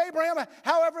covenant of Abraham,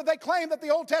 however, they claim that the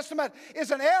Old Testament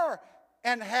is an error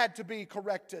and had to be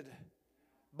corrected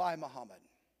by Muhammad.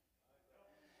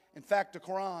 In fact, the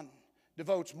Quran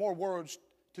devotes more words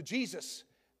to Jesus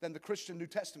than the Christian New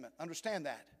Testament. Understand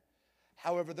that.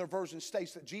 However, their version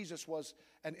states that Jesus was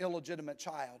an illegitimate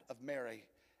child of Mary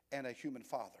and a human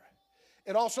father.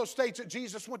 It also states that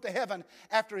Jesus went to heaven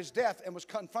after his death and was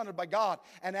confronted by God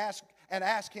and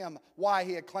asked him why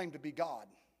he had claimed to be God.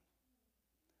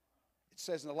 It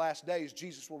says in the last days,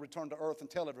 Jesus will return to earth and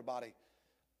tell everybody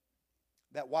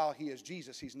that while he is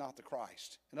Jesus, he's not the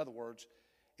Christ. In other words,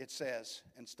 it says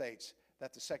and states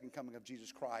that the second coming of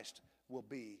Jesus Christ will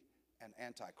be an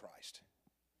antichrist.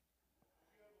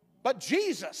 But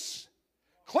Jesus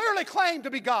clearly claimed to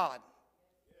be God.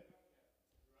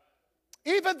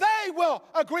 Even they will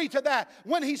agree to that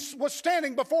when he was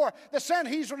standing before the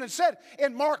Sanhedrin and said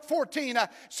in Mark 14,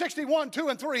 61, 2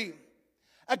 and 3.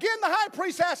 Again the high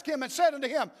priest asked him and said unto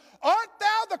him, Art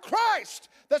thou the Christ,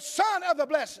 the Son of the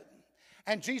Blessed?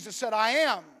 And Jesus said, I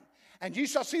am. And ye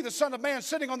shall see the Son of Man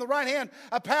sitting on the right hand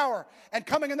of power and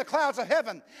coming in the clouds of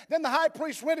heaven. Then the high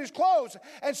priest rent his clothes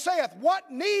and saith,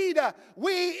 What need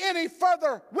we any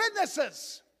further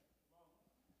witnesses?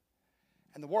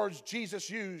 And the words Jesus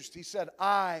used, he said,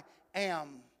 I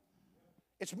am.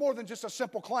 It's more than just a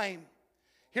simple claim.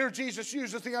 Here Jesus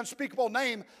uses the unspeakable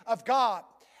name of God,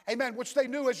 amen, which they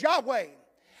knew as Yahweh.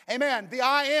 Amen. The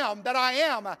I am,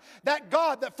 that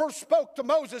God that first spoke to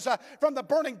Moses from the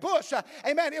burning bush.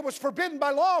 Amen. It was forbidden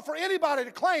by law for anybody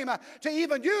to claim to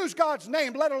even use God's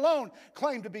name, let alone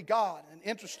claim to be God. And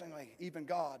interestingly, even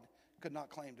God could not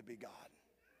claim to be God.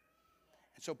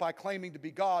 And so by claiming to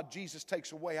be God, Jesus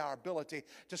takes away our ability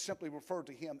to simply refer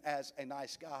to him as a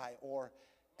nice guy or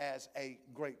as a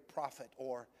great prophet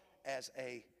or as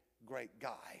a great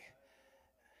guy.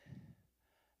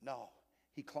 No,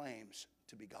 he claims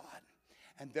to be God.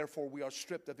 And therefore we are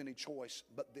stripped of any choice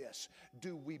but this.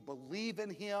 Do we believe in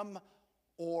him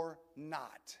or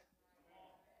not?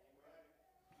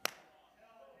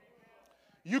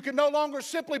 You can no longer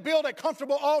simply build a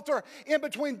comfortable altar in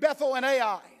between Bethel and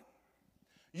Ai.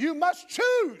 You must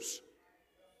choose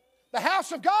the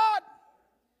house of God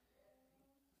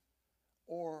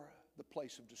or the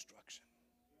place of destruction.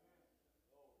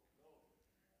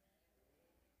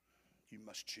 You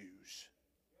must choose.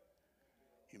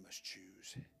 You must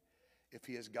choose. If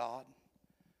he is God,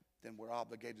 then we're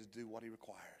obligated to do what he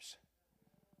requires.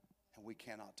 And we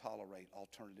cannot tolerate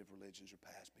alternative religions or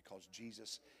paths because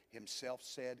Jesus himself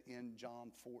said in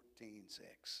John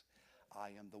 14:6,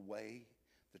 I am the way,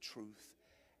 the truth,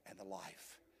 and the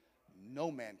life. No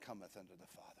man cometh unto the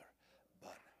Father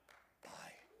but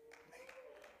by me.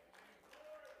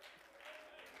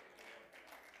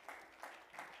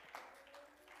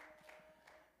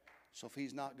 So if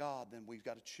he's not God, then we've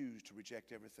got to choose to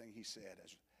reject everything he said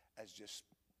as just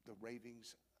the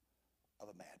ravings of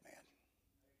a madman.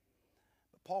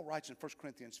 But Paul writes in 1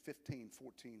 Corinthians 15,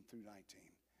 14 through 19,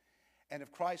 And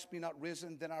if Christ be not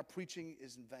risen, then our preaching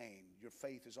is in vain. Your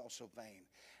faith is also vain.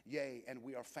 Yea, and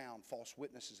we are found false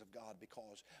witnesses of God,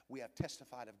 because we have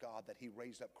testified of God that he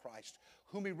raised up Christ,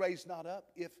 whom he raised not up,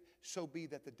 if so be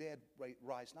that the dead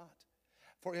rise not.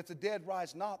 For if the dead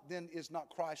rise not, then is not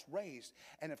Christ raised.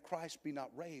 And if Christ be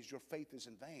not raised, your faith is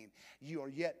in vain. You are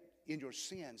yet in your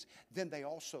sins. Then they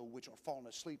also which are fallen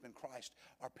asleep in Christ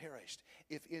are perished.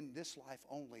 If in this life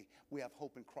only we have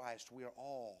hope in Christ, we are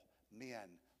all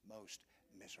men most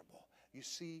miserable. You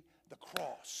see, the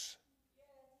cross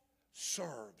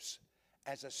serves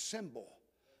as a symbol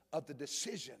of the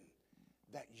decision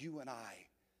that you and I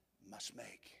must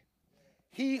make.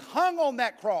 He hung on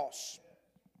that cross.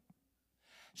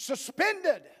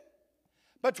 suspended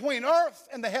between earth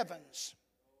and the heavens,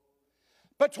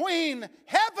 between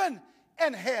heaven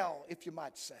and hell, if you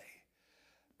might say,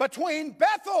 between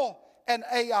Bethel and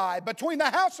Ai, between the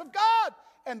house of God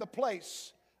and the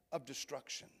place of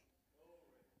destruction.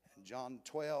 And John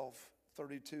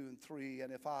 12:32-3,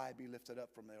 and if I be lifted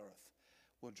up from the earth,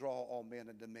 will draw all men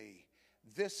unto me.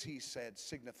 This he said,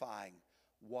 signifying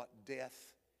what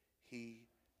death he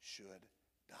should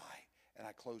die. And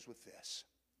I close with this.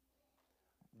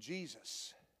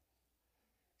 Jesus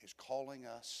is calling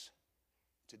us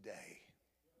today.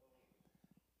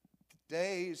 The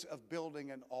days of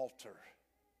building an altar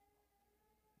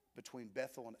between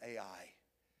Bethel and Ai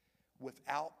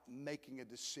without making a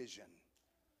decision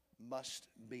must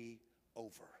be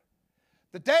over.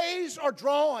 The days are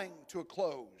drawing to a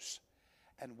close,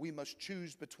 and we must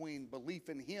choose between belief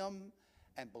in Him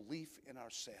and belief in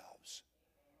ourselves.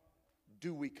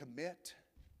 Do we commit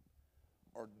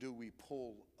or do we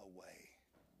pull away?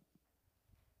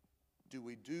 Do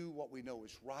we do what we know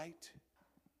is right,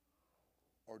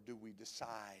 or do we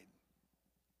decide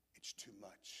it's too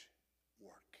much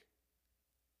work?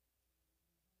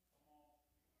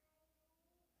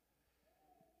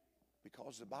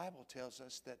 Because the Bible tells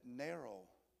us that narrow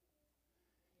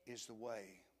is the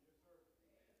way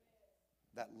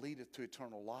that leadeth to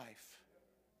eternal life,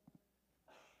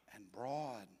 and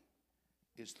broad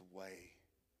is the way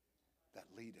that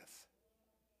leadeth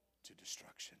to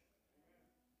destruction.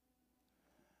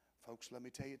 Folks, let me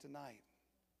tell you tonight,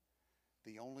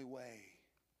 the only way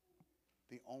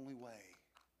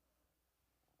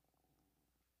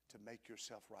to make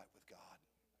yourself right with God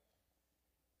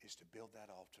is to build that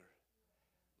altar,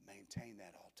 maintain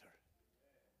that altar.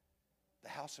 The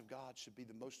house of God should be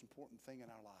the most important thing in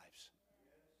our lives.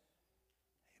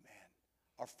 Amen.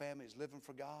 Our families living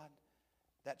for God,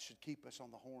 that should keep us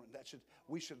on the horn.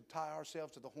 We should tie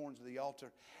ourselves to the horns of the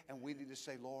altar, and we need to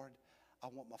say, Lord, I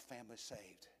want my family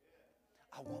saved.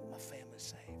 I want my family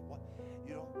saved.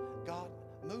 God,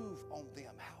 move on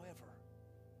them. However,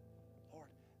 Lord,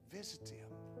 visit them.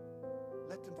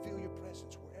 Let them feel your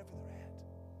presence wherever they're at.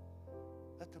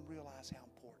 Let them realize how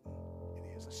important it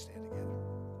is. Let's stand together.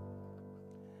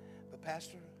 But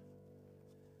Pastor,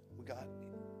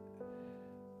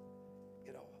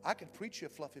 I could preach you a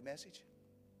fluffy message.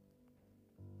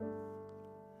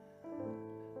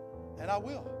 And I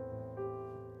will.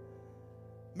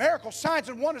 Miracles, signs,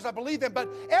 and wonders, I believe in, but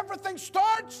everything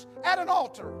starts at an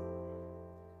altar.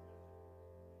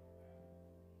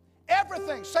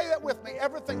 Everything, say that with me,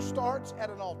 everything starts at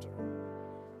an altar.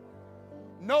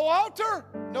 No altar,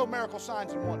 no miracle,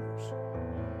 signs, and wonders.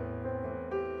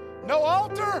 No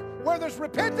altar where there's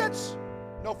repentance,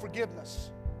 no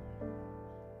forgiveness.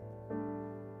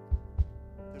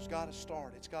 There's got to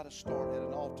start. It's got to start at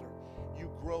an altar.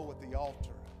 You grow at the altar.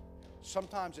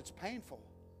 Sometimes it's painful,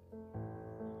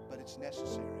 but it's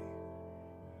necessary.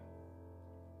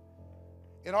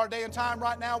 In our day and time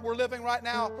right now, we're living right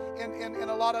now in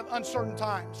a lot of uncertain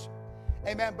times.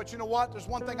 Amen. But you know what? There's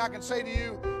one thing I can say to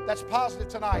you that's positive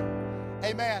tonight.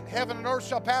 Amen. Heaven and earth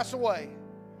shall pass away,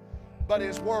 but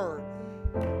His word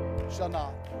shall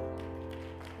not.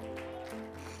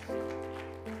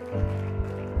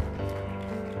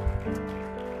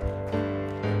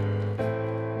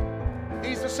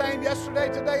 He's the same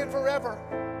yesterday, today, and forever.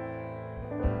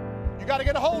 You got to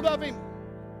get a hold of Him.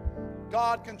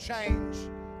 God can change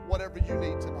whatever you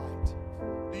need tonight.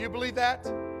 Do you believe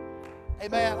that?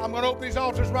 Amen. I'm going to open these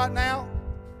altars right now.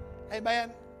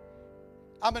 Amen.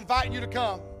 I'm inviting you to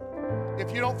come.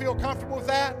 If you don't feel comfortable with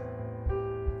that,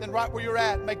 then right where you're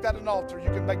at, make that an altar. You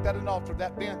can make that an altar,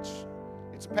 that bench.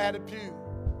 It's a padded pew.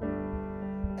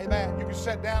 Amen. You can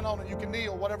sit down on it. You can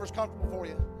kneel, whatever's comfortable for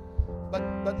you. But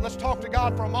let's talk to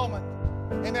God for a moment.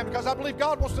 Amen. Because I believe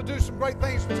God wants to do some great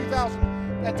things in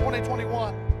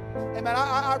 2021. Amen.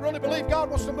 I really believe God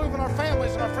wants to move in our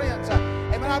families and our friends.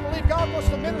 Amen. I believe God wants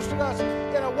to minister to us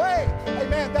in a way,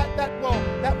 amen,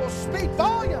 that will speak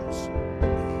volumes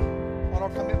on our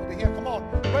commitment to Him. Come on,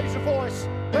 raise your voice,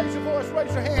 raise your voice,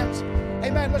 raise your hands.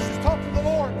 Amen. Let's just talk to the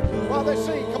Lord while they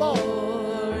sing. Come on.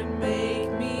 Lord, make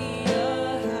me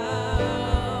a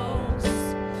house.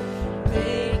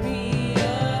 Make me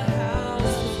a house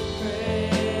of prayer.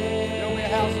 Build me a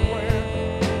house of prayer.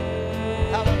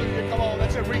 Hallelujah. Come on,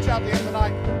 let's reach out to Him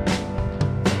tonight.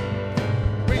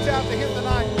 Reach out to Him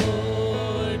tonight.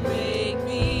 Lord, make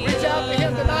me Reach out to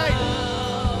Him tonight.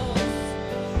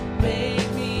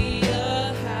 Make me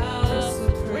a house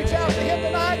of prayer. Reach out to Him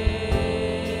tonight.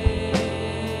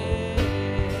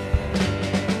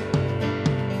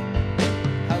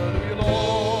 Hallelujah,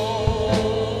 Lord.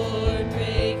 Lord,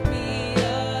 make me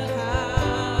a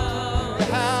house.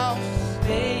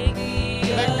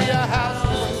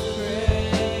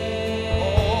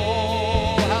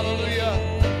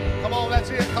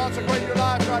 Consecrate your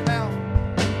life right now.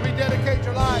 Rededicate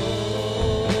your life.